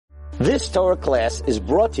This Torah class is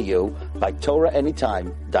brought to you by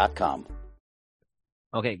TorahAnytime.com.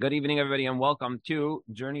 Okay, good evening, everybody, and welcome to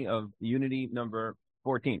Journey of Unity number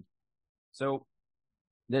 14. So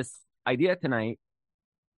this idea tonight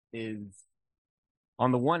is,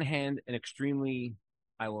 on the one hand, an extremely,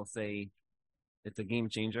 I will say, it's a game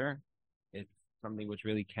changer. It's something which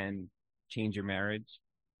really can change your marriage.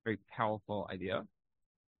 Very powerful idea.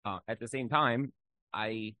 At the same time,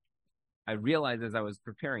 I realized as I was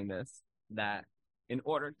preparing this that in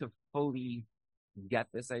order to fully get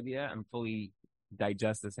this idea and fully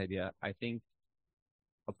digest this idea, I think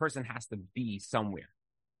a person has to be somewhere.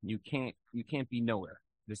 You can't be nowhere.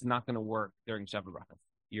 This is not going to work during Shabbat Brachos.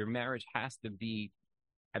 Your marriage has to be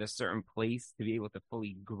at a certain place to be able to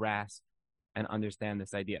fully grasp and understand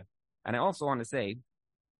this idea. And I also want to say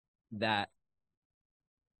that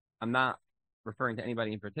I'm not referring to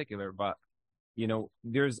anybody in particular, but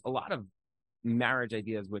there's a lot of marriage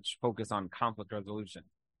ideas which focus on conflict resolution,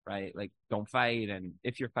 right? Like don't fight, and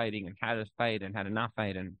if you're fighting, and how to fight and how to not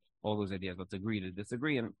fight, and all those ideas. Let's agree to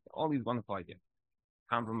disagree, and all these wonderful ideas,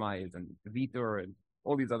 compromise and vitor and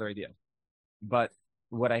all these other ideas. But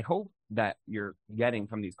what I hope that you're getting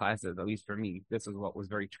from these classes, at least for me, this is what was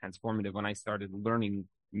very transformative when I started learning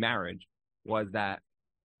marriage, was that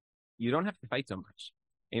you don't have to fight so much.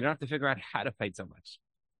 And you don't have to figure out how to fight so much.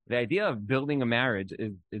 The idea of building a marriage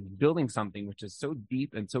is building something which is so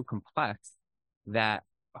deep and so complex that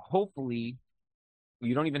hopefully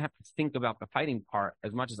you don't even have to think about the fighting part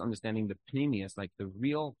as much as understanding the pneumius, like the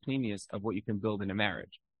real pneumius of what you can build in a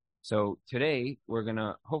marriage. So today we're going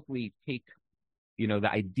to hopefully take, the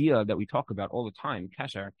idea that we talk about all the time,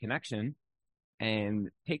 kesher, connection, and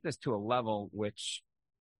take this to a level which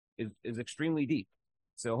is extremely deep.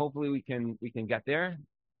 So hopefully we can get there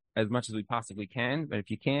as much as we possibly can. But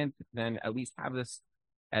if you can't, then at least have this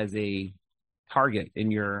as a target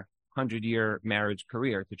in your 100-year marriage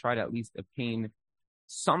career to try to at least obtain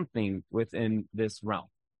something within this realm.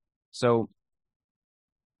 So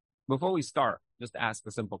before we start, just ask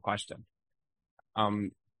a simple question.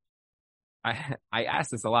 I ask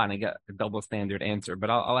this a lot and I get a double standard answer, but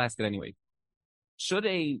I'll ask it anyway. Should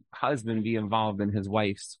a husband be involved in his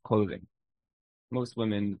wife's clothing? Most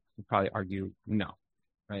women would probably argue no.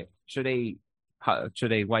 Right? Should a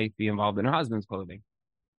wife be involved in her husband's clothing?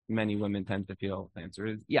 Many women tend to feel the answer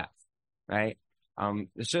is yes. Right?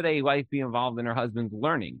 Should a wife be involved in her husband's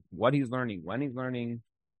learning? What he's learning, when he's learning?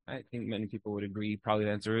 I think many people would agree. Probably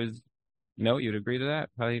the answer is no. You'd agree to that?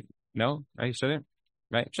 Probably no. Right? Shouldn't.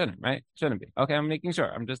 Right? Shouldn't. Right? Shouldn't be. Okay, I'm making sure.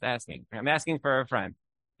 I'm just asking. I'm asking for a friend.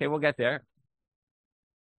 Okay, we'll get there.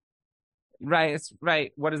 Right. It's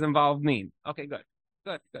right. What does involved mean? Okay, good.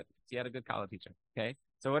 So you had a good college teacher. Okay.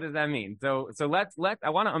 So what does that mean? So let's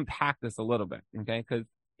I want to unpack this a little bit, okay? Because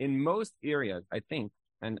in most areas, I think,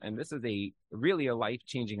 and this is really a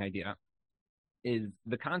life-changing idea, is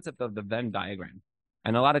the concept of the Venn diagram.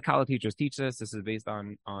 And a lot of college teachers teach this. This is based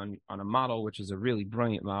on a model, which is a really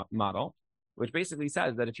brilliant model, which basically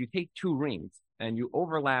says that if you take two rings and you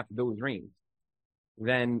overlap those rings,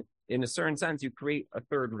 then in a certain sense, you create a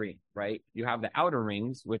third ring, right? You have the outer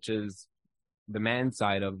rings, which is the man's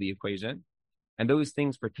side of the equation. And those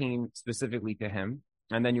things pertain specifically to him.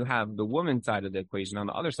 And then you have the woman's side of the equation on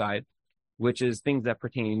the other side, which is things that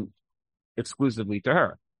pertain exclusively to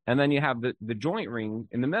her. And then you have the joint ring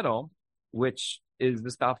in the middle, which is the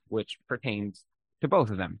stuff which pertains to both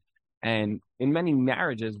of them. And in many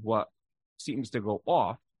marriages, what seems to go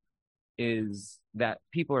off is that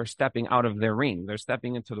people are stepping out of their ring. They're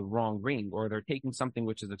stepping into the wrong ring, or they're taking something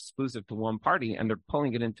which is exclusive to one party and they're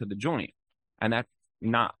pulling it into the joint. And that's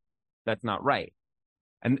not right.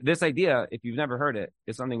 And this idea, if you've never heard it,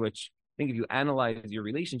 is something which I think if you analyze your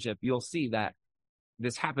relationship, you'll see that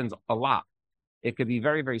this happens a lot. It could be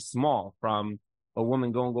very, very small, from a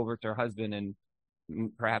woman going over to her husband and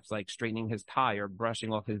perhaps like straightening his tie or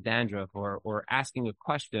brushing off his dandruff or asking a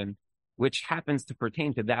question which happens to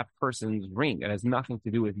pertain to that person's ring. It has nothing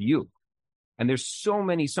to do with you. And there's so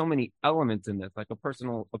many elements in this, like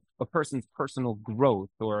a person's personal growth,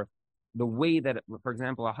 or the way that, for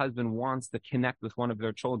example, a husband wants to connect with one of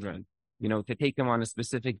their children, to take them on a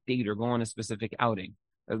specific date or go on a specific outing.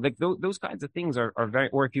 Like those kinds of things are very,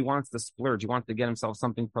 or if he wants to splurge, he wants to get himself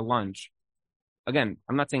something for lunch. Again,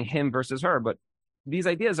 I'm not saying him versus her, but these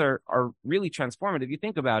ideas are really transformative. You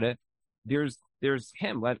think about it, there's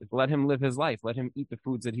him. Let him live his life. Let him eat the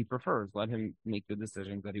foods that he prefers. Let him make the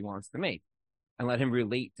decisions that he wants to make. And let him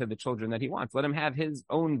relate to the children that he wants. Let him have his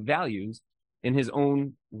own values in his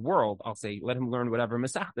own world. I'll say, let him learn whatever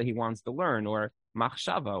Masechta he wants to learn, or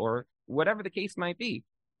Machshava, or whatever the case might be,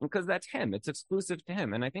 because that's him. It's exclusive to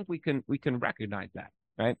him. And I think we can recognize that,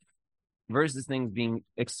 right? versus things being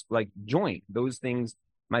like joint. Those things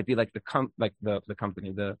might be like the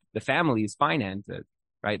company, the family's finances,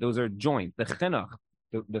 right? Those are joint. The chinuch,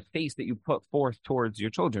 the face that you put forth towards your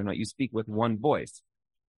children, right? You speak with one voice,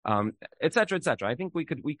 et cetera, et cetera. I think we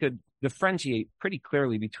could differentiate pretty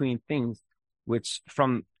clearly between things which,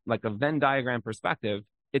 from like a Venn diagram perspective,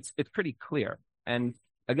 it's pretty clear. And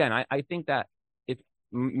again, I think that if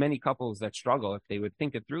many couples that struggle, if they would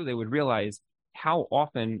think it through, they would realize how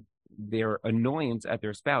often their annoyance at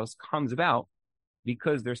their spouse comes about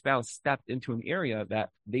because their spouse stepped into an area that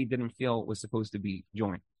they didn't feel was supposed to be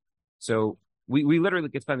joined. So we literally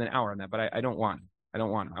could spend an hour on that, but I don't want. I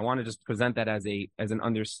don't want. I want to just present that as an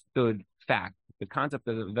understood fact. The concept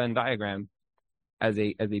of the Venn diagram as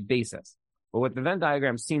a basis. But what the Venn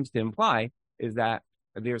diagram seems to imply is that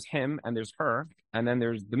there's him and there's her, and then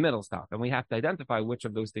there's the middle stuff, and we have to identify which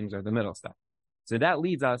of those things are the middle stuff. So that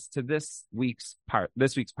leads us to this week's parsha,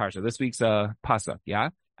 this week's pasuk, yeah.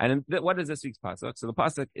 And what is this week's pasuk? So the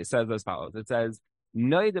pasuk, it says as follows. It says,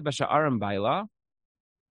 "Noida b'sha'arim baila,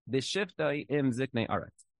 b'shiftai im ziknei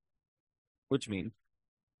aretz," which means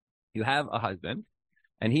you have a husband,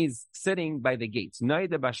 and he's sitting by the gates.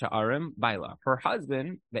 Noida b'sha'arim baila. Her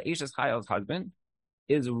husband, the Eishes Chayil's husband,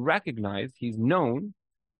 is recognized. He's known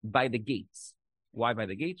by the gates. Why by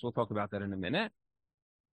the gates? We'll talk about that in a minute.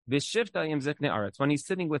 B'shiftai im ziknei aretz, when he's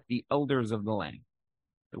sitting with the elders of the land.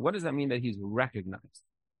 So what does that mean that he's recognized?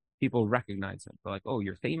 People recognize him. They're like, oh,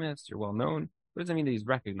 you're famous, you're well known. What does that mean that he's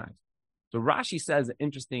recognized? So Rashi says an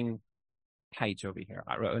interesting taich over here.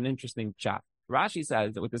 I wrote an interesting chat. Rashi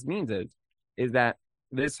says that what this means is that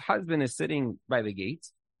this husband is sitting by the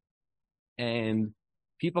gates, and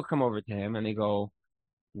people come over to him and they go,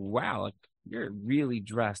 wow, like, you're really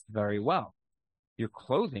dressed very well. Your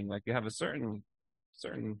clothing, like, you have a certain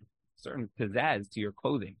pizzazz to your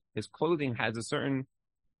clothing. His clothing has a certain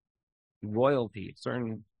royalty,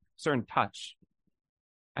 certain touch.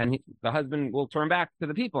 And the husband will turn back to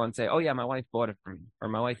the people and say, oh yeah, my wife bought it for me, or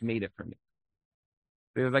my wife made it for me.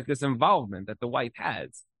 There's like this involvement that the wife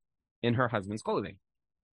has in her husband's clothing,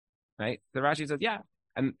 right? The Rashi says, yeah,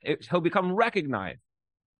 and he'll become recognized.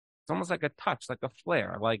 It's almost like a touch, like a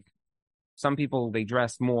flair. Like some people, they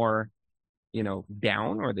dress more,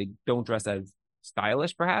 down, or they don't dress as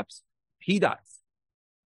stylish, perhaps. He does.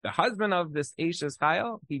 The husband of this Eishes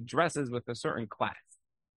Chayil, he dresses with a certain class.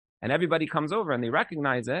 And everybody comes over and they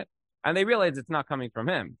recognize it, and they realize it's not coming from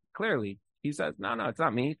him. Clearly, he says, no, it's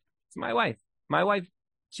not me. It's my wife. My wife,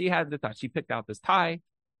 she had the touch. She picked out this tie.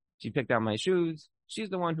 She picked out my shoes. She's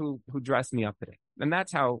the one who dressed me up today. And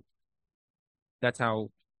that's how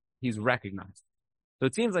he's recognized. So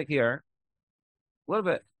it seems like here, a little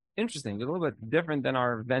bit interesting, a little bit different than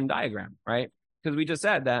our Venn diagram, right? Because we just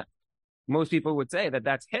said that most people would say that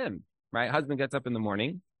that's him, right? Husband gets up in the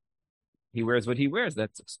morning. He wears what he wears.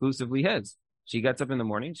 That's exclusively his. She gets up in the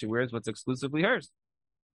morning. She wears what's exclusively hers.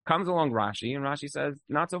 Comes along Rashi, and Rashi says,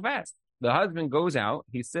 not so fast. The husband goes out.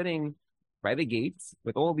 He's sitting by the gates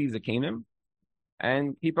with all these Akanim,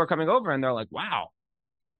 and people are coming over, and they're like, wow,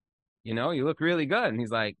 you look really good. And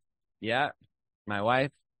he's like, yeah, my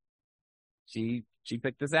wife, she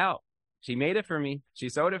picked this out. She made it for me. She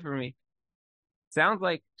sewed it for me. Sounds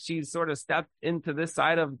like she's sort of stepped into this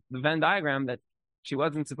side of the Venn diagram that she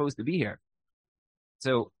wasn't supposed to be here.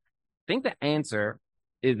 So I think the answer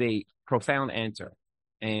is a profound answer.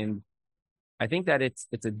 And I think that it's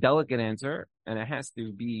a delicate answer, and it has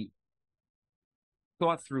to be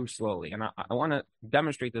thought through slowly. And I want to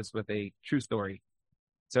demonstrate this with a true story.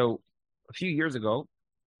 So a few years ago,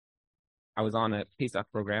 I was on a Pesach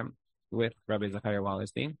program with Rabbi Zachariah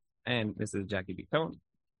Wallerstein, and this is Jackie Biton,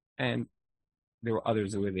 and there were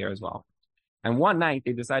others who were there as well. And one night,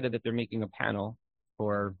 they decided that they're making a panel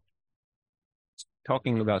for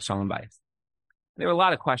talking about Shalom Bayis. There were a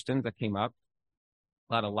lot of questions that came up,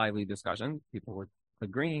 a lot of lively discussion. People were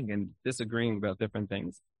agreeing and disagreeing about different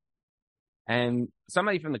things. And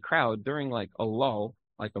somebody from the crowd, during like a lull,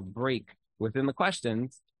 like a break within the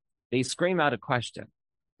questions, they scream out a question.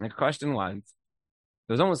 And the question was,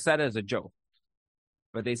 it was almost said as a joke,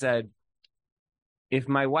 but they said, if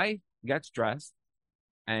my wife gets dressed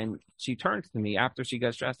and she turns to me after she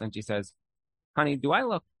gets dressed and she says, honey, do I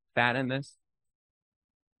look fat in this?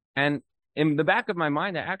 And in the back of my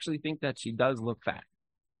mind, I actually think that she does look fat.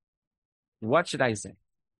 What should I say?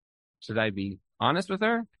 Should I be honest with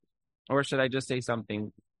her? Or should I just say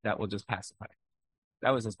something that will just pacify?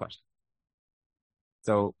 That was his question.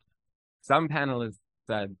 So some panelists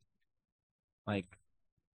said, I'm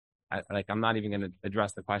not even going to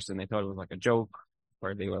address the question. They thought it was like a joke,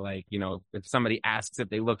 or they were like, if somebody asks if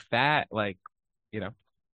they look fat,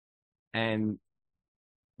 and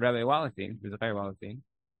Rabbi Wallerstein,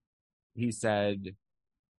 he said,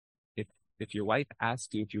 if your wife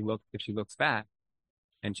asks you if she looks fat,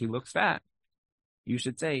 and she looks fat, you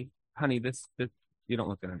should say, honey, this you don't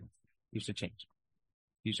look good enough. You should change.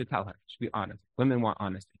 You should tell her. You should be honest. Women want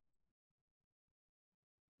honesty.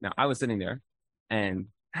 Now, I was sitting there, and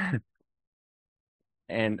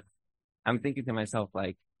and I'm thinking to myself,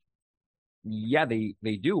 like, yeah, they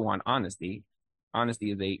do want honesty.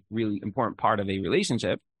 Honesty is a really important part of a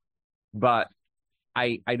relationship, but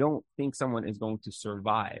I don't think someone is going to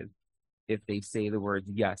survive if they say the words,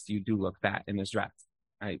 yes, you do look fat in this dress.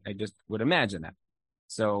 I just would imagine that.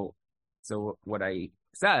 So what I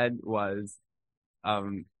said was,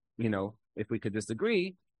 if we could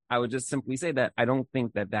disagree, I would just simply say that I don't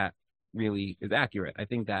think that really is accurate. I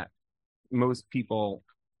think that most people,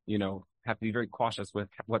 have to be very cautious with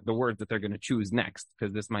what the words that they're going to choose next,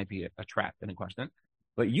 because this might be a trap in a question.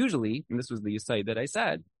 But usually, and this was the aside that I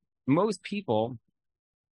said, women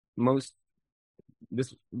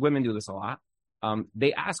do this a lot.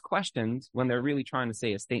 They ask questions when they're really trying to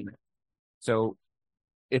say a statement. So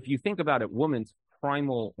if you think about it, woman's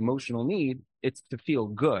primal emotional need, it's to feel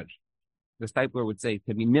good. The Stipler would say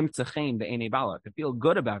to be nimtzachem be'enei bala, to feel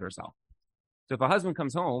good about herself. So if a husband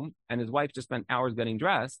comes home and his wife just spent hours getting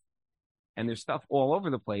dressed and there's stuff all over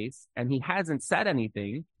the place and he hasn't said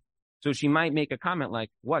anything, so she might make a comment like,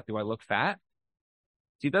 what, do I look fat?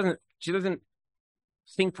 She doesn't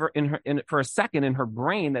think for a second in her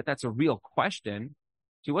brain that that's a real question.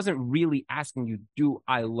 She wasn't really asking you, do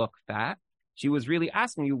I look fat? She was really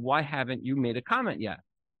asking you, why haven't you made a comment yet?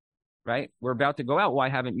 Right? We're about to go out. Why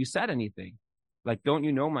haven't you said anything? Like, don't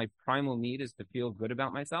you know my primal need is to feel good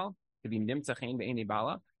about myself? To be nimtzachem be'enei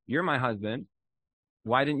bala? You're my husband.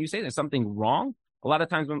 Why didn't you say there's something wrong? A lot of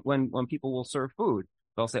times when people will serve food,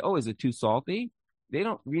 they'll say, oh, is it too salty? They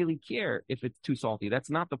don't really care if it's too salty. That's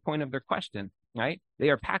not the point of their question, right? They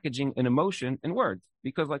are packaging an emotion in words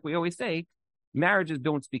because, like we always say, marriages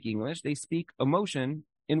don't speak English. They speak emotion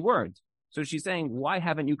in words. So she's saying, why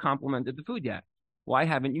haven't you complimented the food yet? Why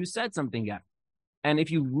haven't you said something yet? And if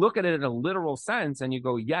you look at it in a literal sense and you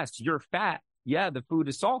go, yes, you're fat. Yeah, the food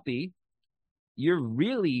is salty. You're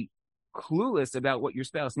really clueless about what your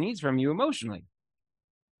spouse needs from you emotionally.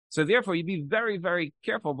 So therefore, you be very, very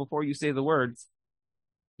careful before you say the words,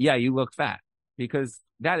 yeah, you look fat, because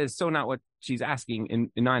that is so not what she's asking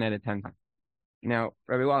in 9 out of 10 times. Now,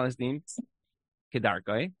 Rabbi Wallerstein,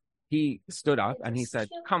 Kedarkai, he stood up and he said,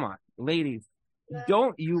 come on, ladies,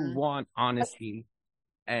 don't you want honesty?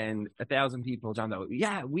 And 1,000 people jumped out,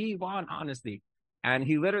 yeah, we want honesty. And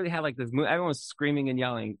he literally had like this, everyone was screaming and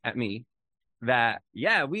yelling at me that,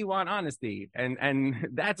 yeah, we want honesty. And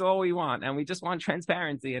that's all we want. And we just want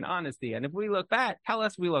transparency and honesty. And if we look fat, tell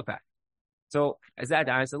us we look fat. So I sat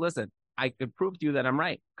down, I said, listen, I could prove to you that I'm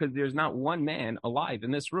right, because there's not one man alive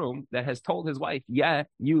in this room that has told his wife, yeah,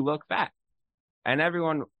 you look fat. And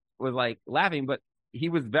everyone was like laughing, but he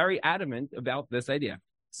was very adamant about this idea.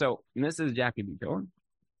 So Mrs. Jackie Bito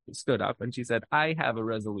stood up and she said, I have a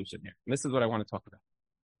resolution here. And this is what I want to talk about.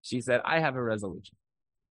 She said, I have a resolution.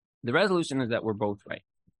 The resolution is that we're both right.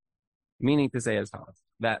 Meaning to say as follows,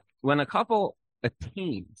 that when a couple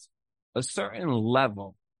attains a certain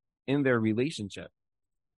level in their relationship,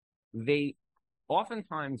 they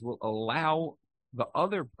oftentimes will allow the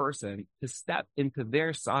other person to step into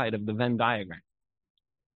their side of the Venn diagram.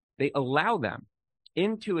 They allow them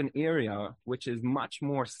into an area which is much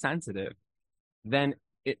more sensitive than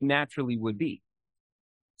it naturally would be.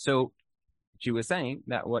 So she was saying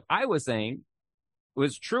that what I was saying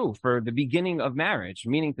was true for the beginning of marriage,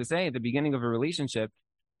 meaning to say at the beginning of a relationship,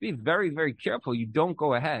 be very, very careful. You don't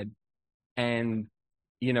go ahead and,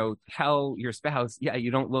 tell your spouse, yeah,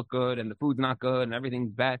 you don't look good and the food's not good and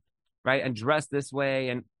everything's bad, right? And dress this way.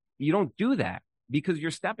 And you don't do that because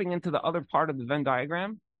you're stepping into the other part of the Venn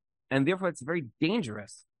diagram. And therefore it's very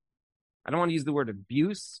dangerous. I don't want to use the word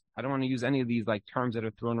abuse. I don't want to use any of these like terms that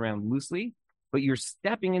are thrown around loosely, but you're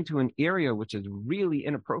stepping into an area which is really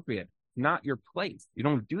inappropriate, not your place. You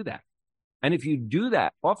don't do that. And if you do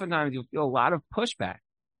that, oftentimes you'll feel a lot of pushback.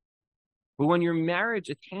 But when your marriage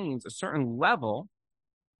attains a certain level,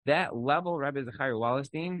 that level, Rabbi Zachariah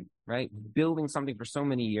Wallerstein, right, building something for so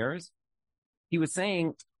many years, he was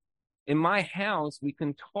saying, in my house, we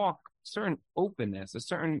can talk certain openness,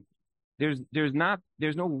 there's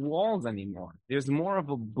no walls anymore. There's more of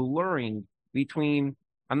a blurring between,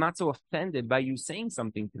 I'm not so offended by you saying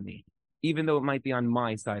something to me, even though it might be on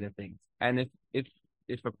my side of things. And if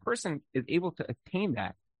a person is able to attain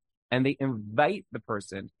that and they invite the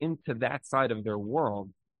person into that side of their world,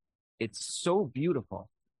 it's so beautiful.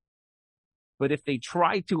 But if they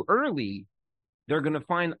try too early, they're going to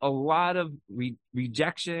find a lot of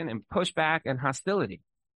rejection and pushback and hostility.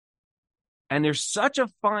 And there's such a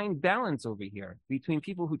fine balance over here between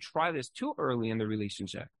people who try this too early in the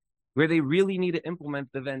relationship, where they really need to implement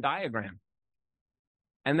the Venn diagram.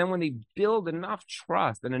 And then when they build enough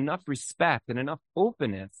trust and enough respect and enough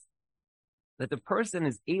openness that the person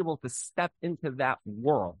is able to step into that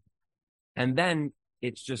world, and then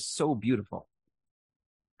it's just so beautiful.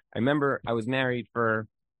 I remember I was married for,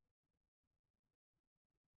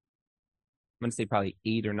 I'm going to say probably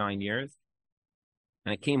 8 or 9 years.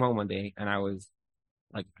 And I came home one day and I was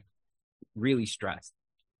like really stressed.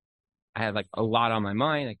 I had like a lot on my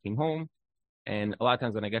mind. I came home, and a lot of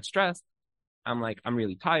times when I get stressed, I'm like, I'm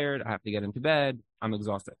really tired. I have to get into bed. I'm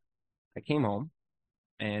exhausted. I came home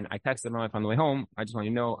and I texted my wife on the way home. I just want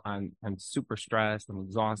you to know I'm super stressed. I'm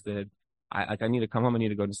exhausted. I need to come home. I need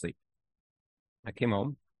to go to sleep. I came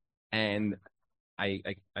home and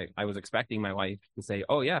I was expecting my wife to say,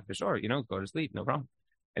 oh yeah, for sure. Go to sleep. No problem.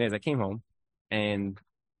 And as I came home, and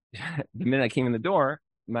the minute I came in the door,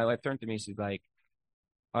 my wife turned to me. She's like,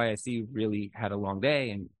 oh, I see you really had a long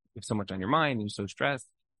day and you have so much on your mind and you're so stressed.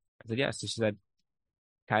 I said, yes. So she said,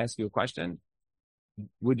 can I ask you a question?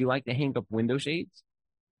 Would you like to hang up window shades?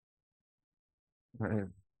 I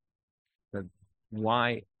said,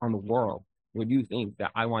 why on the world would you think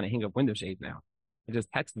that I want to hang up window shades now? I just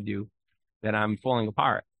texted you that I'm falling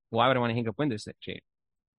apart. Why would I want to hang up window shades?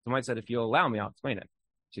 So my wife said, if you'll allow me, I'll explain it.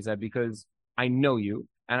 She said, because I know you,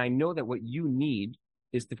 and I know that what you need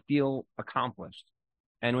is to feel accomplished.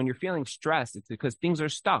 And when you're feeling stressed, it's because things are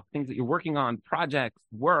stuck, things that you're working on, projects,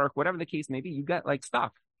 work, whatever the case may be, you get like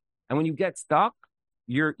stuck. And when you get stuck,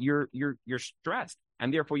 you're stressed.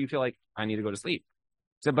 And therefore you feel like I need to go to sleep.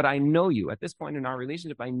 So, but I know you at this point in our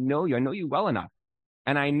relationship. I know you well enough.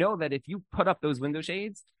 And I know that if you put up those window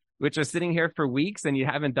shades, which are sitting here for weeks and you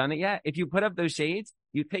haven't done it yet, if you put up those shades,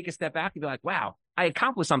 you take a step back and be like, wow, I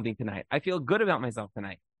accomplished something tonight. I feel good about myself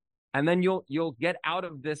tonight. And then you'll get out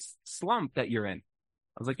of this slump that you're in.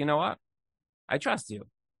 I was like, you know what? I trust you.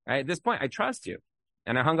 Right? At this point, I trust you.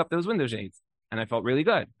 And I hung up those window shades and I felt really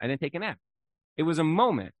good. I didn't take a nap. It was a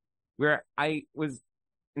moment where I was,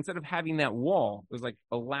 instead of having that wall, it was like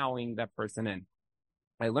allowing that person in.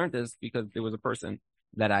 I learned this because there was a person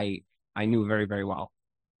that I knew very, very well.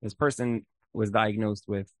 This person was diagnosed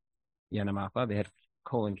with Yana. They had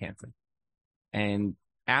colon cancer. And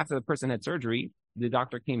after the person had surgery, the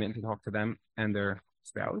doctor came in to talk to them and their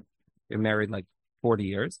spouse. They're married like 40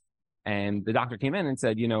 years. And the doctor came in and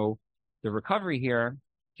said, the recovery here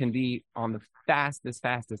can be on the fastest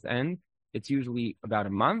end. It's usually about a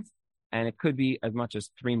month, and it could be as much as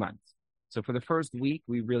 3 months. So for the first week,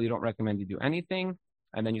 we really don't recommend you do anything.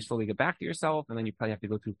 And then you slowly get back to yourself, and then you probably have to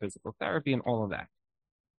go through physical therapy and all of that.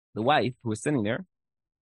 The wife, who was sitting there,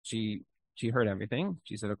 she heard everything.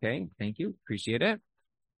 She said, okay, thank you. Appreciate it.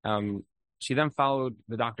 She then followed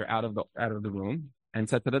the doctor out of the room and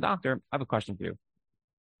said to the doctor, I have a question for you.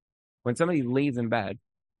 When somebody lays in bed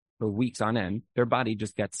for weeks on end, their body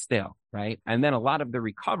just gets stale, right? And then a lot of the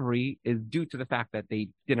recovery is due to the fact that they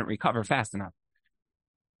didn't recover fast enough.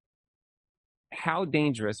 How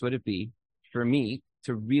dangerous would it be for me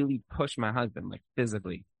to really push my husband, like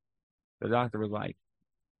physically? The doctor was like,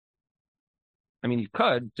 I mean, you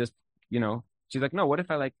could just, she's like, no, what if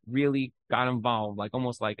I like really got involved, like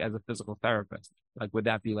almost like as a physical therapist? Like, would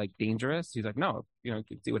that be like dangerous? She's like, no, you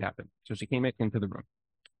can see what happened. So she came into the room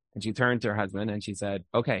and she turned to her husband and she said,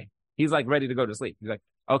 okay, he's like ready to go to sleep. He's like,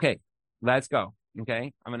 okay, let's go.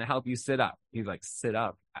 Okay. I'm going to help you sit up. He's like, sit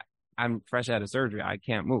up. I'm fresh out of surgery. I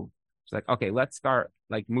can't move. She's like, okay, let's start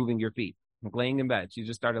like moving your feet. Like, laying in bed. She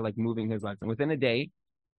just started like moving his legs. And within a day,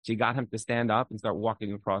 she got him to stand up and start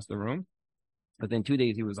walking across the room. Within 2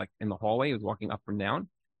 days, he was like in the hallway. He was walking up and down.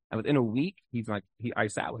 And within a week, I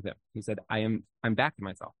sat with him. He said, I'm back to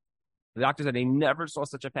myself. The doctor said they never saw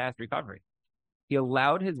such a fast recovery. He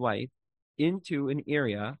allowed his wife into an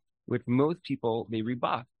area which most people, they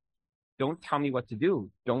rebuff. Don't tell me what to do.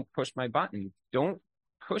 Don't push my buttons. Don't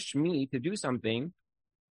push me to do something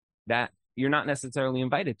that you're not necessarily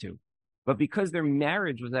invited to. But because their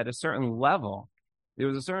marriage was at a certain level, there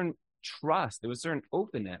was a certain trust, there was a certain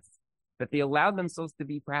openness, that they allowed themselves to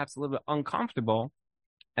be perhaps a little bit uncomfortable,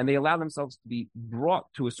 and they allowed themselves to be brought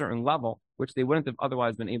to a certain level, which they wouldn't have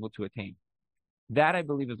otherwise been able to attain. That, I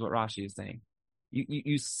believe, is what Rashi is saying.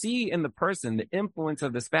 You see in the person the influence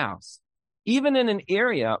of the spouse, even in an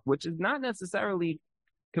area which is not necessarily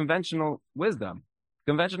conventional wisdom.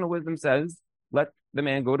 Conventional wisdom says, let the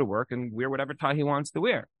man go to work and wear whatever tie he wants to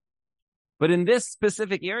wear. But in this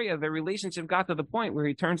specific area, the relationship got to the point where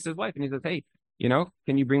he turns to his wife and he says, hey,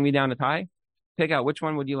 can you bring me down a tie? Pick out which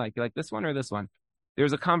one would you like? You like this one or this one?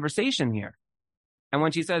 There's a conversation here. And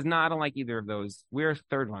when she says, no, I don't like either of those, we're a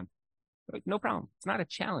third one. Like, no problem. It's not a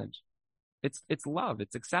challenge. It's love.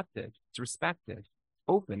 It's accepted. It's respected.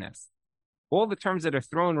 Openness. All the terms that are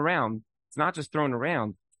thrown around, it's not just thrown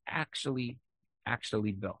around, actually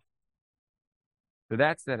built. So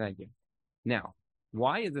that's that idea. Now,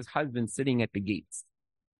 why is this husband sitting at the gates?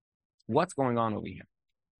 What's going on over here?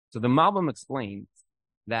 So the Malbim explains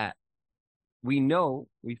that we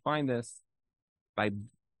find this by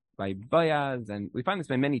Bayaz, and we find this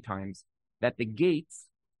by many times, that the gates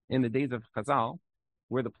in the days of Chazal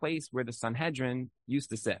were the place where the Sanhedrin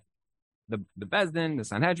used to sit. The Bezdin, the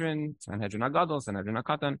Sanhedrin Agadol, Sanhedrin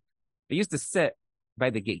Akatan, they used to sit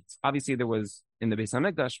by the gates. Obviously, there was in the Beis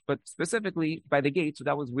HaMikdash, but specifically by the gates,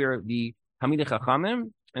 that was where the Hamidei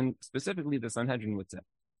Chachamim and specifically the Sanhedrin would sit.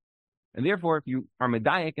 And therefore, if you are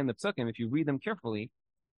medayek in the psukim, if you read them carefully,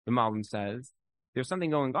 the Malbim says, there's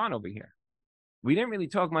something going on over here. We didn't really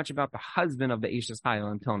talk much about the husband of the Eishes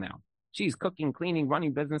Chayil until now. She's cooking, cleaning,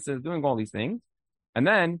 running businesses, doing all these things. And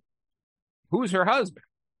then, who's her husband?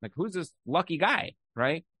 Like, who's this lucky guy,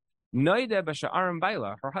 right? Noide b'sha'arim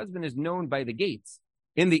baila. Her husband is known by the gates.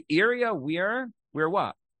 In the area where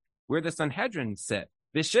what? Where the Sanhedrin sit.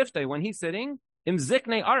 B'shifte, when he's sitting, im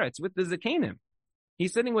ziknei aretz, with the zikanim.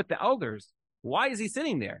 He's sitting with the elders. Why is he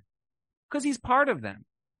sitting there? Because he's part of them.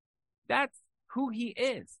 That's who he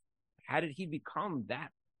is. How did he become that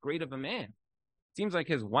great of a man? Seems like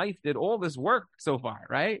his wife did all this work so far,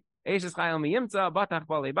 right? She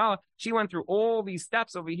went through all these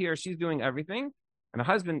steps over here. She's doing everything. And the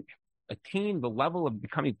husband attained the level of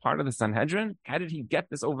becoming part of the Sanhedrin. How did he get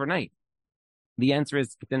this overnight? The answer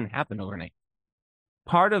is it didn't happen overnight.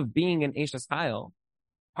 Part of being an Eishes Chayil,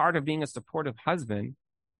 part of being a supportive husband,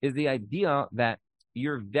 is the idea that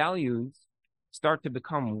your values start to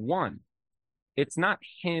become one. It's not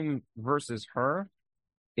him versus her.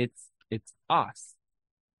 It's us.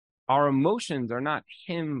 Our emotions are not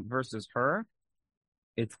him versus her.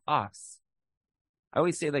 It's us. I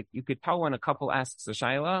always say, like, you could tell when a couple asks a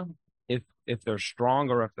shayla if they're strong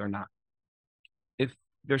or if they're not. If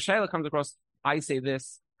their shayla comes across, I say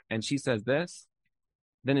this and she says this,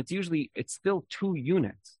 then it's still two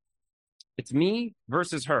units. It's me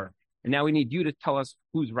versus her. And now we need you to tell us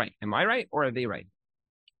who's right. Am I right or are they right?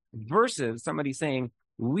 Versus somebody saying,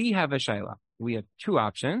 we have a shayla. We have two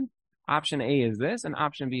options. Option A is this and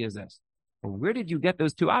option B is this. Well, where did you get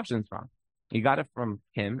those two options from? You got it from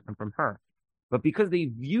him and from her. But because they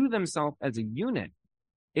view themselves as a unit,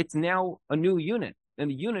 it's now a new unit.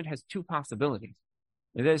 And the unit has two possibilities.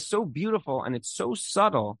 It is so beautiful and it's so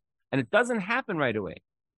subtle and it doesn't happen right away.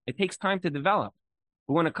 It takes time to develop.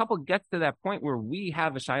 But when a couple gets to that point where we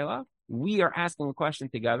have a shayla, we are asking a question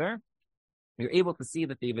together, you're able to see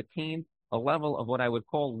that they've attained a level of what I would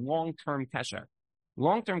call long-term kesher.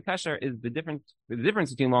 Long-term kesher is the difference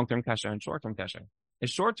between long-term kesher and short-term kesher. A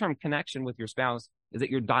short-term connection with your spouse is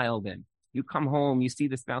that you're dialed in. You come home, you see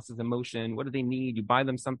the spouse's emotion. What do they need? You buy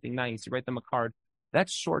them something nice. You write them a card.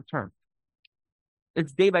 That's short-term.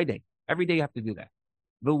 It's day by day. Every day you have to do that.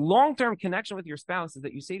 The long-term connection with your spouse is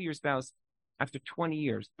that you say to your spouse, after 20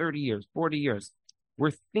 years, 30 years, 40 years,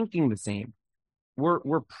 we're thinking the same.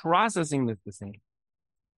 We're processing this the same.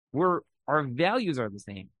 Our values are the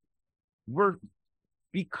same. We're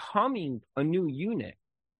becoming a new unit.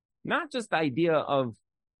 Not just the idea of,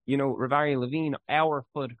 Rav Aryeh Levine, our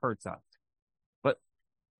foot hurts us. But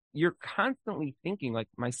you're constantly thinking, like,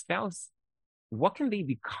 my spouse, what can they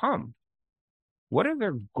become? What are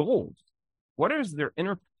their goals? What is their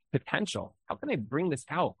inner potential? How can I bring this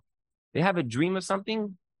out? They have a dream of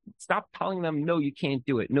something. Stop telling them, no, you can't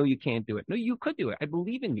do it. No, you can't do it. No, you could do it. I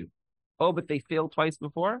believe in you. Oh, but they failed twice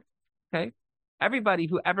before? Okay. Everybody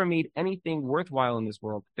who ever made anything worthwhile in this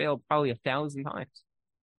world failed probably 1,000 times.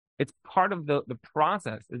 It's part of the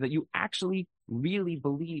process is that you actually really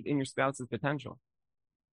believe in your spouse's potential.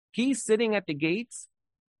 He's sitting at the gates.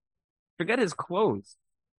 Forget his clothes.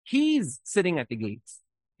 He's sitting at the gates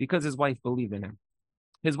because his wife believed in him.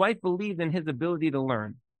 His wife believed in his ability to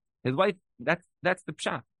learn. His wife, that's the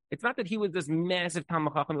pshat. It's not that he was this massive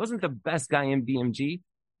Talmid Chacham. He wasn't the best guy in BMG.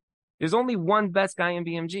 There's only one best guy in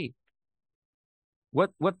BMG.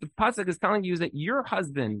 What the pasuk is telling you is that your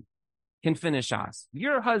husband can finish us.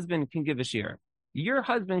 Your husband can give a shir. Your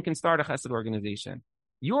husband can start a chesed organization.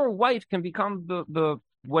 Your wife can become the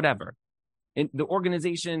whatever, in the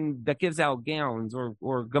organization that gives out gowns or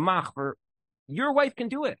gemach. Your wife can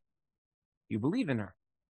do it. You believe in her.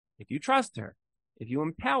 If you trust her. If you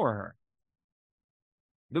empower her.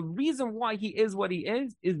 The reason why he is what he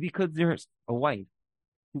is because there's a wife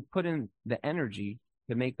who put in the energy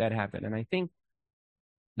to make that happen. And I think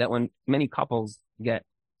that when many couples get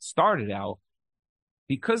started out,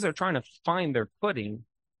 because they're trying to find their footing,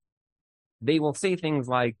 they will say things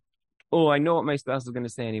like, oh, I know what my spouse is going to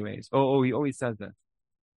say anyways. Oh, he always says this.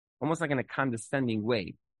 Almost like in a condescending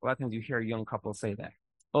way. A lot of times you hear a young couple say that.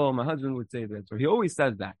 Oh, my husband would say this, or he always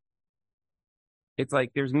says that. It's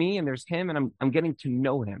like there's me and there's him, and I'm getting to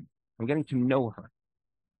know him. I'm getting to know her.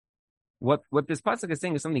 What this pasuk is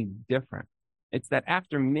saying is something different. It's that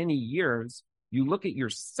after many years, you look at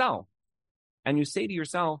yourself and you say to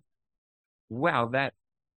yourself, wow,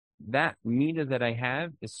 that meaning that I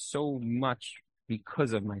have is so much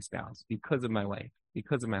because of my spouse, because of my wife,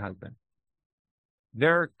 because of my husband.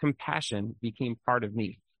 Their compassion became part of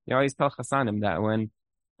me. I always tell Chassanim that when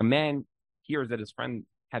a man hears that his friend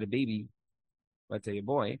had a baby, let's say a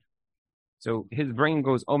boy, so his brain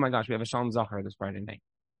goes, oh my gosh, we have a Shalom Zachar this Friday night,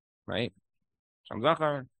 right? Shalom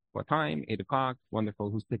Zachar, what time? 8 o'clock, wonderful,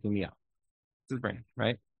 who's picking me up? It's his brain,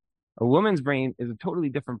 right? A woman's brain is a totally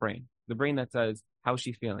different brain. The brain that says, how's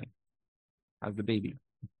she feeling? How's the baby?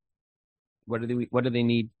 What do they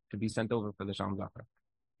need to be sent over for the Shalom Zachar?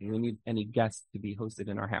 Do we need any guests to be hosted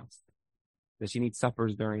in our house? Does she need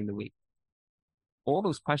suppers during the week? All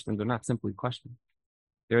those questions are not simply questions.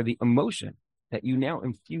 They're the emotion that you now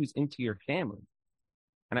infuse into your family.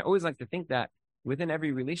 And I always like to think that within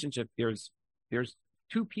every relationship, there's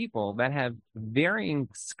two people that have varying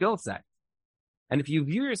skill sets. And if you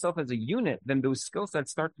view yourself as a unit, then those skill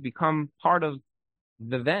sets start to become part of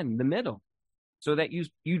the middle. So that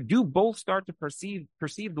you do both start to perceive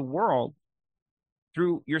the world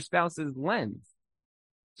through your spouse's lens.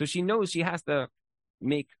 So she knows she has to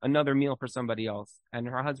make another meal for somebody else, and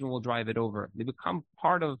her husband will drive it over. They become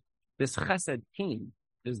part of this chesed team,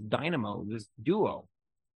 this dynamo, this duo,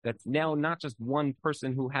 that's now not just one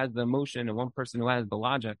person who has the emotion and one person who has the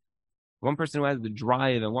logic, one person who has the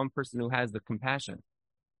drive and one person who has the compassion.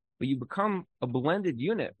 But you become a blended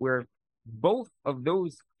unit where both of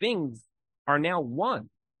those things are now one.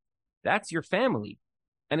 That's your family.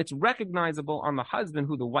 And it's recognizable on the husband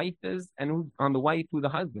who the wife is and on the wife who the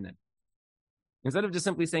husband is. Instead of just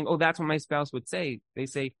simply saying, oh, that's what my spouse would say, they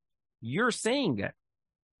say, you're saying it,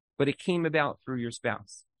 but it came about through your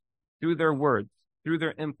spouse, through their words, through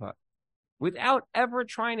their input, without ever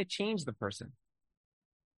trying to change the person.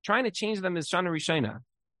 Trying to change them is Shana Rishona.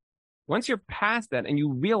 Once you're past that and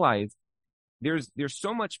you realize there's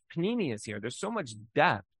so much paninius here, there's so much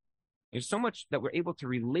depth, there's so much that we're able to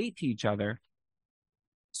relate to each other,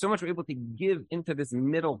 so much we're able to give into this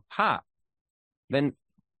middle pot, then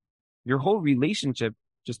your whole relationship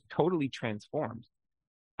just totally transforms.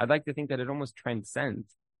 I'd like to think that it almost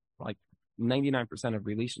transcends like 99% of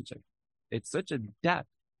relationships. It's such a depth,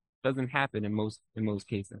 doesn't happen in most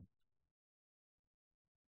cases.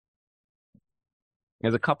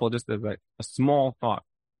 There's a couple, just as a small thought.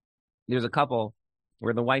 There's a couple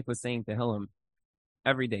where the wife was saying to Hillel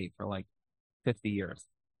every day for like 50 years.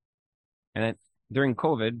 And then during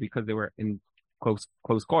COVID, because they were in close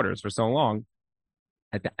quarters for so long,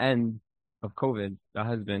 at the end of COVID, the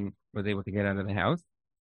husband was able to get out of the house.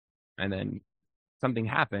 And then something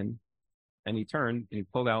happened, and he turned and he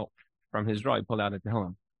pulled out from his drawer, he pulled out at the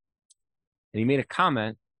Hillel. And he made a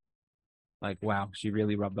comment like, wow, she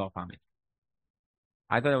really rubbed off on me.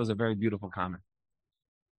 I thought it was a very beautiful comment.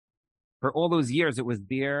 For all those years, it was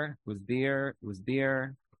there.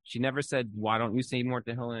 She never said, why don't you say more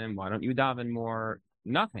to Hillel? Why don't you daven more?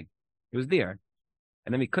 Nothing. It was there.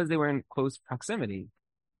 And then because they were in close proximity,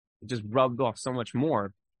 it just rubbed off so much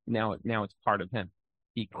more. Now it's part of him.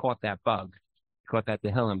 He caught that bug. He caught that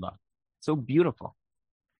Tehillim bug. So beautiful.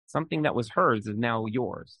 Something that was hers is now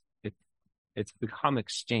yours. It's become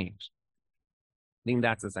exchanged. I think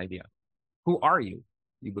that's this idea. Who are you?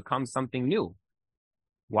 You become something new.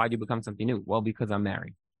 Why do you become something new? Well, because I'm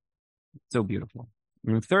married. So beautiful.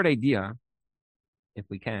 And the third idea, if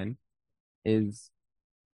we can, is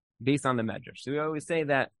based on the medrash. So we always say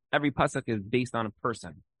that every pasuk is based on a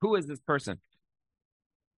person. Who is this person?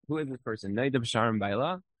 Noida b'sharim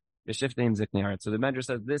ba'ila, v'shiftein ziknei haaretz. So the medrash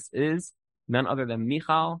says this is none other than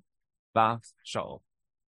Michal bas Shaul.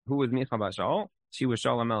 Who was Michal bas Shaul? She was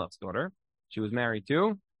Shaul HaMelech's daughter. She was married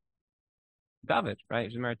to David,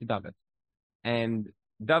 right? She was married to David. And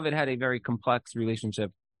David had a very complex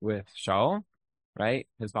relationship with Shaul, right?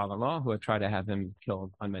 His father-in-law, who had tried to have him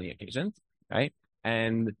killed on many occasions, right?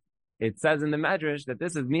 And it says in the Medrash that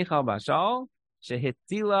this is Michal bas Shaul,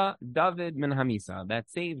 shehitzila David min hamisa,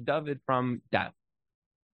 that saved David from death.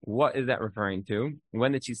 What is that referring to?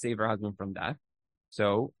 When did she save her husband from death?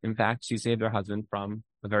 So, in fact, she saved her husband from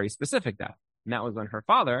a very specific death. And that was when her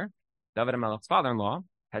father, David HaMelech's father-in-law,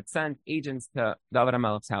 had sent agents to David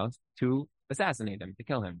HaMelech's house to assassinate him, to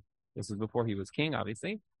kill him. This was before he was king,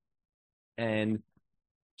 obviously. And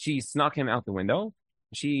she snuck him out the window.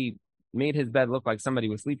 She made his bed look like somebody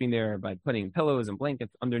was sleeping there by putting pillows and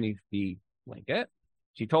blankets underneath the blanket.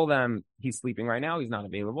 She told them he's sleeping right now. He's not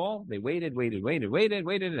available. They waited,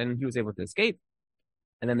 and he was able to escape.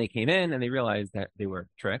 And then they came in and they realized that they were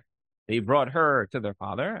tricked. They brought her to their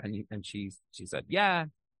father, and she said, yeah,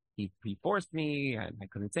 he forced me, and I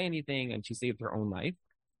couldn't say anything, and she saved her own life.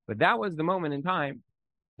 But that was the moment in time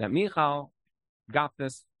that Michal got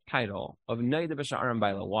this title of Noida B'Sha'arim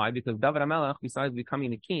Baila. Why? Because David HaMelech, besides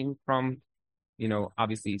becoming a king from,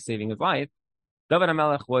 obviously saving his life, David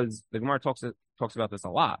HaMelech was, the Gemara talks about this a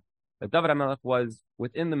lot, that David HaMelech was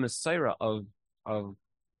within the Messiah of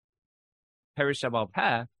Perish Shabal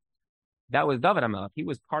Peh. That was David HaMelech. He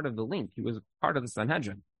was part of the link. He was part of the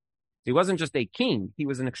Sanhedrin. He wasn't just a king. He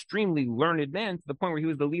was an extremely learned man to the point where he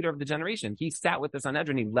was the leader of the generation. He sat with the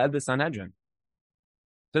Sanhedrin. He led the Sanhedrin.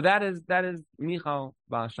 So that is Michal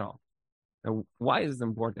Ba'ashal. Now, why is this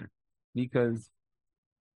important? Because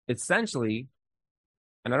essentially,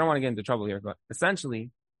 and I don't want to get into trouble here, but essentially,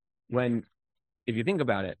 if you think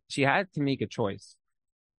about it, she had to make a choice.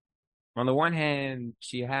 On the one hand,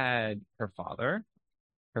 she had her father.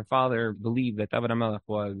 Her father believed that David HaMelech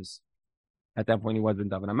was, at that point, he wasn't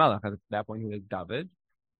David HaMelech. At that point, he was David,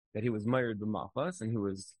 that he was married to Malchus, and he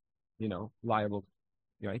was, liable,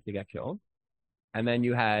 to get killed. And then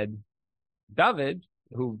you had David,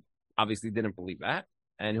 who obviously didn't believe that,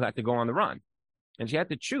 and who had to go on the run. And she had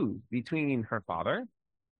to choose between her father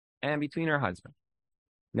and between her husband.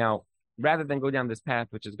 Now, rather than go down this path,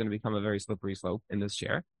 which is going to become a very slippery slope in this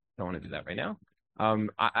share, don't want to do that right now.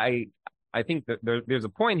 I think that there's a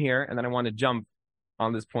point here, and then I want to jump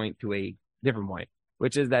on this point to a different point,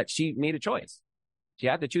 which is that she made a choice. She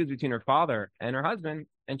had to choose between her father and her husband,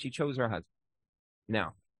 and she chose her husband.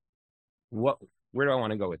 Now, where do I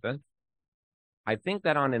want to go with this? I think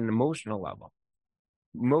that on an emotional level,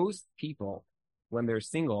 most people, when they're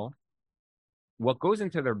single, what goes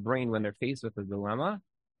into their brain when they're faced with a dilemma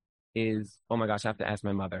is, oh my gosh, I have to ask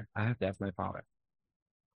my mother. I have to ask my father.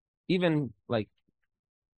 Even like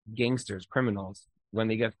gangsters, criminals, when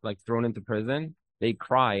they get like thrown into prison, they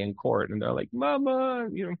cry in court and they're like, Mama,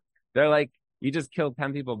 they're like, you just killed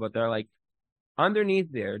 10 people, but they're like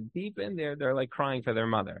underneath there, deep in there, they're like crying for their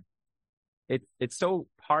mother. It's so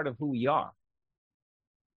part of who we are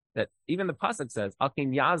that even the pasuk says, my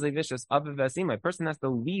person has to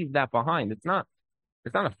leave that behind. It's not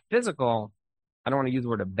a physical, I don't want to use the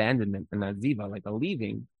word abandonment in that ziva, like a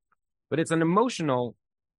leaving, but it's an emotional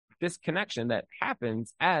disconnection that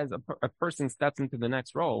happens as a person steps into the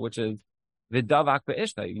next role, which is v'davak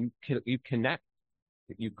b'ishta. You connect,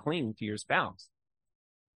 you cling to your spouse.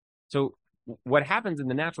 So what happens in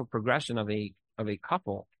the natural progression of a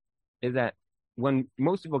couple is that when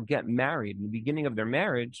most people get married, in the beginning of their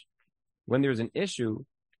marriage, when there's an issue,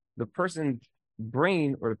 the person's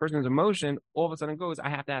brain or the person's emotion all of a sudden goes, I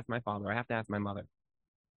have to ask my father, I have to ask my mother.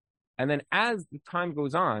 And then as the time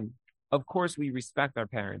goes on, of course, we respect our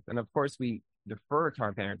parents, and of course, we defer to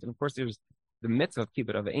our parents, and of course, there's the mitzvah of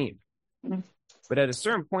kibbud of aim. But at a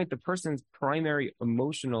certain point, the person's primary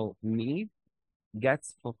emotional need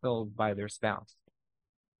gets fulfilled by their spouse.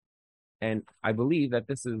 And I believe that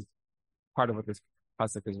this is part of what this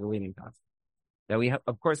pasuk is relating to us. That we,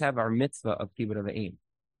 of course, have our mitzvah of kibbud of aim,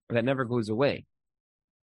 that never goes away.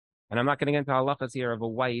 And I'm not going to get into halachas here of a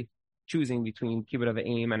wife choosing between kibbud of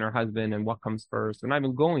aim and her husband and what comes first. We're not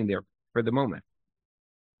even going there for the moment.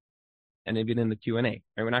 And even in the Q&A, right?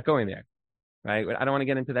 We're not going there, right? I don't want to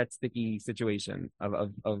get into that sticky situation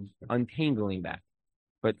of untangling that.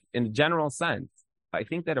 But in a general sense, I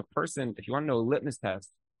think that a person, if you want to know a litmus test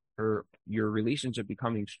for your relationship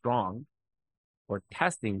becoming strong or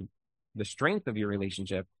testing the strength of your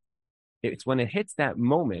relationship, it's when it hits that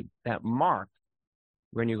moment, that mark,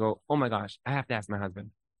 when you go, oh my gosh, I have to ask my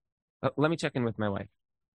husband. Let me check in with my wife.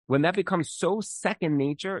 When that becomes so second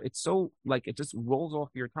nature, it's so like it just rolls off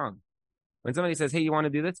your tongue. When somebody says, hey, you want to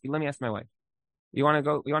do this? Let me ask my wife. You want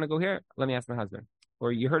to go here? Let me ask my husband.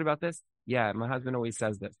 Or you heard about this? Yeah, my husband always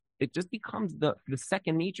says this. It just becomes the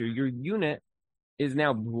second nature. Your unit is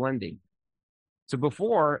now blending. So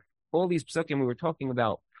before, all these psukim we were talking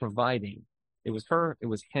about providing. It was her, it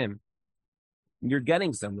was him. You're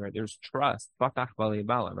getting somewhere. There's trust.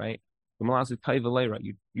 Right?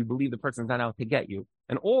 You believe the person's not out to get you.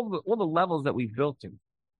 And all the levels that we've built to.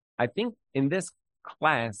 I think in this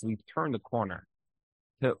class, we've turned the corner.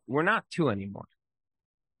 We're not two anymore.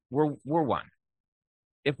 We're one.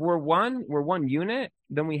 If we're one unit,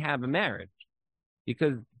 then we have a marriage.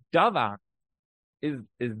 Because davak is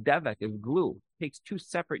devek, is glue. takes two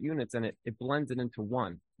separate units and it blends it into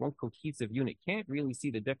one cohesive unit. Can't really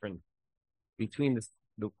see the difference between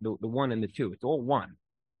the one and the two. It's all one.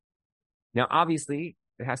 Now, obviously,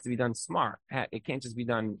 it has to be done smart. It can't just be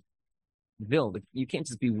done wild. You can't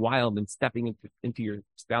just be wild and stepping into your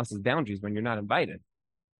spouse's boundaries when you're not invited.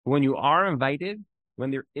 But when you are invited,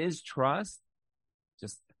 when there is trust,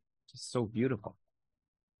 just so beautiful.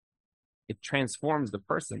 It transforms the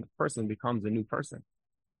person. The person becomes a new person.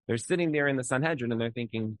 They're sitting there in the Sanhedrin and they're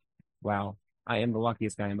thinking, wow, I am the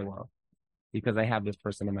luckiest guy in the world because I have this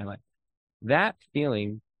person in my life. That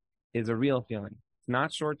feeling is a real feeling. It's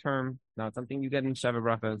not short-term, not something you get in Sheva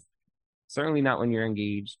Brachos, certainly not when you're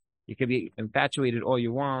engaged. You could be infatuated all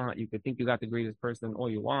you want. You could think you got the greatest person all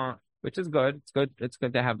you want, which is good. It's good. It's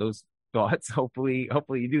good to have those thoughts. Hopefully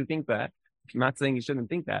you do think that. I'm not saying you shouldn't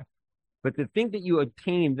think that. But to think that you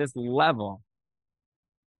attain this level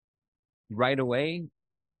right away,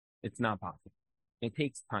 it's not possible. It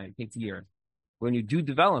takes time, it takes years. When you do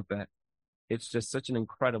develop it, it's just such an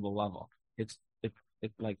incredible level. It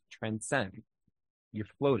like transcends. You're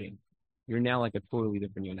floating. You're now like a totally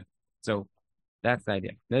different unit. So that's the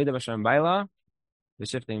idea. The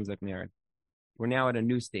shifting Zakner. We're now at a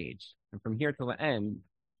new stage. And from here till the end,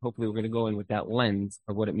 hopefully we're going to go in with that lens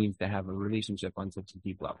of what it means to have a relationship on such a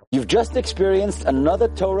deep level. You've just experienced another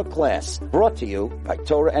Torah class brought to you by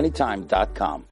TorahAnytime.com.